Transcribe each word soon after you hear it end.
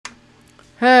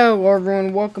Hello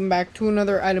everyone, welcome back to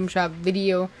another item shop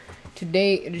video.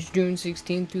 Today it is June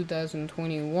 16th,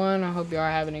 2021. I hope you are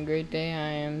having a great day.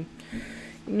 I am,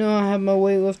 I have my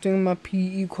weightlifting, my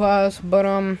PE class, but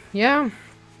yeah.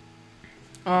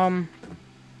 Let's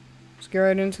get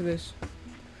right into this.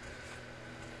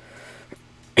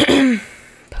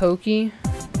 Pokey.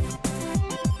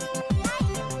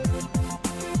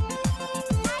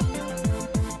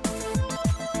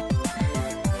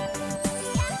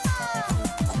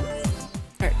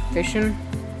 Alright, Fishin.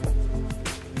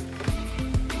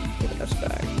 Get us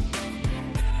back.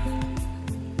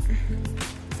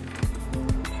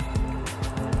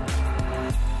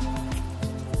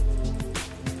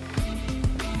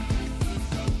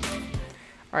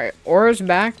 Alright, Aura's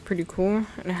back, pretty cool.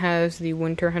 And it has the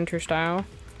Winter Hunter style.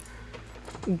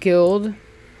 Guild,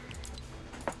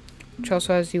 which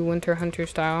also has the Winter Hunter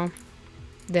style.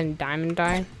 Then Diamond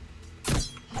Dye.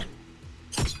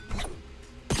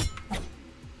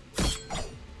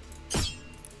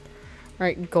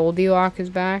 Alright, Goldilocks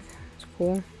is back. It's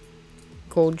cool.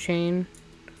 Gold Chain.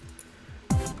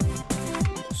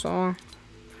 Saw.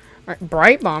 Alright,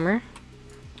 Bright Bomber.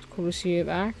 It's cool to see it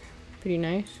back. Pretty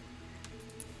nice.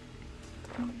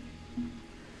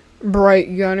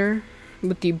 Bright Gunner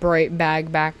with the bright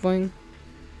bag back bling.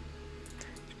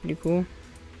 It's pretty cool.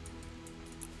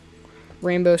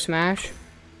 Rainbow Smash.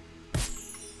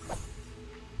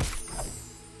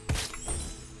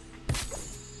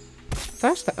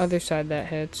 That's the other side that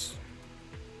hits.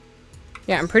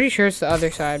 Yeah, I'm pretty sure it's the other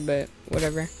side, but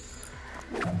whatever.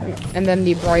 And then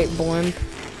the Bright Blimp.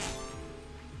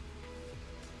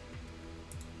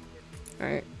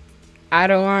 Alright.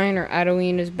 Adeline or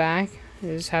Adeline is back.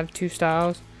 They just have two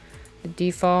styles. The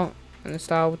default and the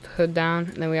style with the hood down.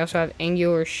 And then we also have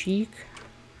Angular Chic.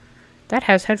 That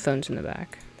has headphones in the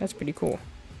back. That's pretty cool.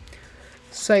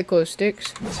 Cyclo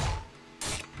Sticks.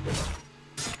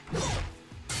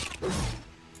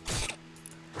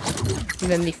 And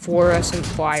then the Fluorescent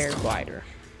Flyer Glider.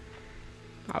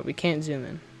 Oh, we can't zoom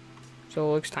in. So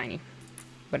it looks tiny.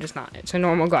 But it's not. It's a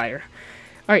normal glider.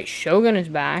 Alright, Shogun is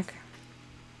back.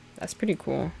 That's pretty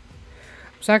cool.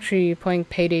 I was actually playing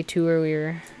Payday 2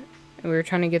 earlier. And we were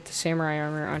trying to get the Samurai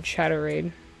Armor on Shadow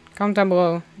Raid. Comment down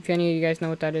below if any of you guys know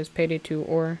what that is. Payday 2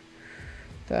 or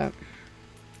that.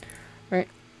 Alright.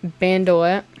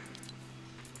 Bandolette.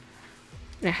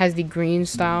 And it has the green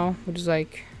style, which is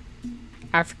like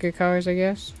Africa colors, I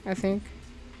guess, I think.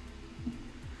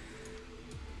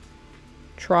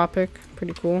 Tropic,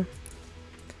 pretty cool.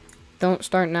 Don't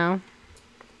Start Now.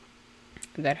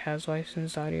 That has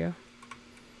licensed audio.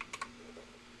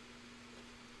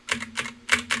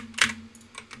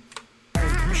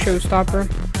 Showstopper.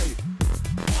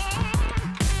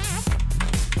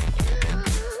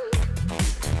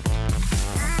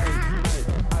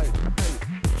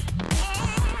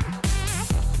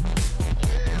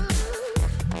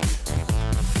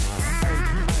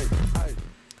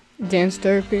 Dance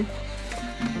Therapy.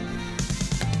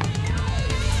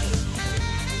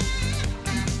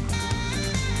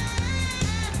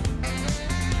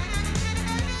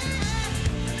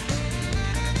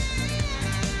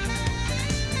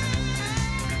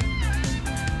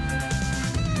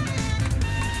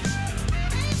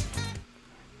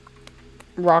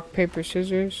 Rock, paper,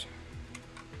 scissors.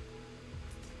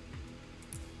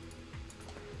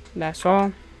 That's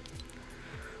all.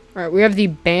 Alright, we have the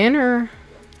banner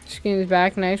skin is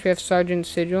back. Nice. We have Sergeant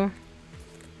Sigil.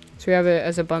 So we have it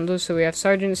as a bundle. So we have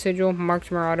Sergeant Sigil,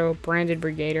 Marked Marauder, Branded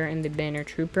Brigader, and the Banner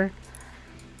Trooper.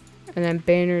 And then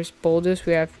Banner's boldest,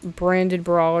 we have Branded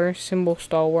Brawler, Symbol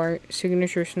Stalwart,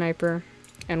 Signature Sniper,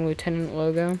 and Lieutenant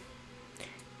Logo.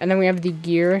 And then we have the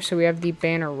gear. So we have the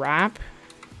Banner Wrap.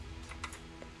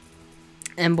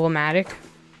 Emblematic.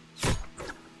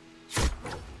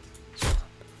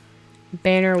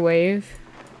 Banner Wave.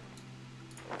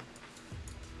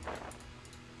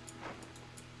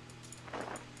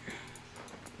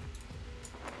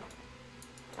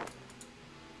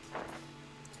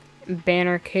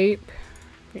 Banner Cape.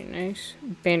 Pretty nice.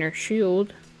 Banner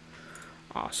Shield.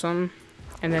 Awesome.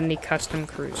 And then the Custom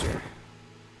Cruiser.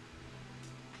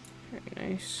 Very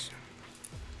nice.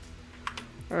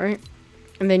 Alright.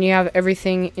 And then you have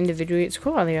everything individually. It's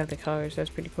cool how they have the colors. That's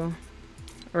pretty cool.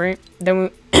 Alright. Then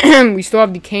we still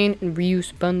have the Kane and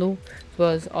Reuse bundle, as well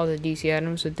as all the DC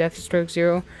items. So Deathstroke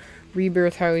Zero,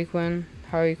 Rebirth Harley Quinn,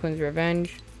 Harley Quinn's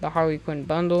Revenge, the Harley Quinn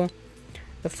bundle,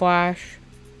 the Flash,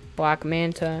 Black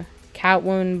Manta,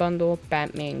 Catwoman bundle,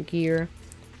 Batman gear,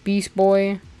 Beast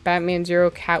Boy, Batman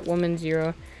Zero, Catwoman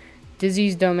Zero,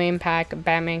 Dizzy's domain pack, a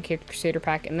Batman Cape Crusader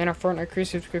pack, and then our Fortnite Crew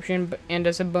subscription. And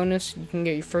as a bonus, you can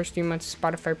get your first 3 months of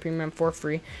Spotify Premium for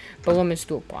free, but limits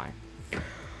do apply.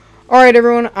 Alright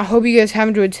everyone, I hope you guys have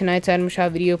enjoyed tonight's item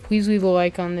shop video. Please leave a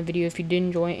like on the video if you did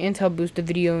enjoy, and to help boost the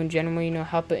video in general, you know,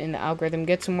 help it in the algorithm,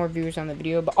 get some more viewers on the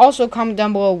video. But also comment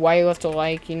down below why you left a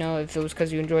like, you know, if it was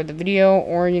because you enjoyed the video,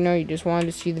 or, you know, you just wanted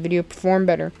to see the video perform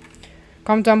better.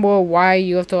 Comment down below why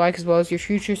you left a like, as well as your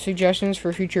future suggestions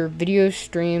for future videos,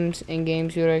 streams, and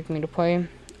games you would like me to play.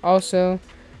 Also,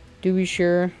 do be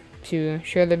sure to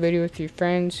share the video with your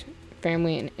friends,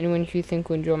 family, and anyone who you think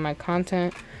will enjoy my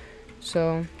content,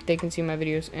 so they can see my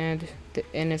videos, and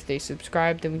if they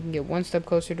subscribe, then we can get one step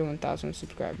closer to 1,000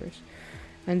 subscribers.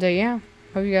 And yeah,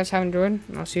 hope you guys have enjoyed,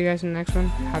 and I'll see you guys in the next one.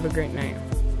 Have a great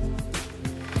night.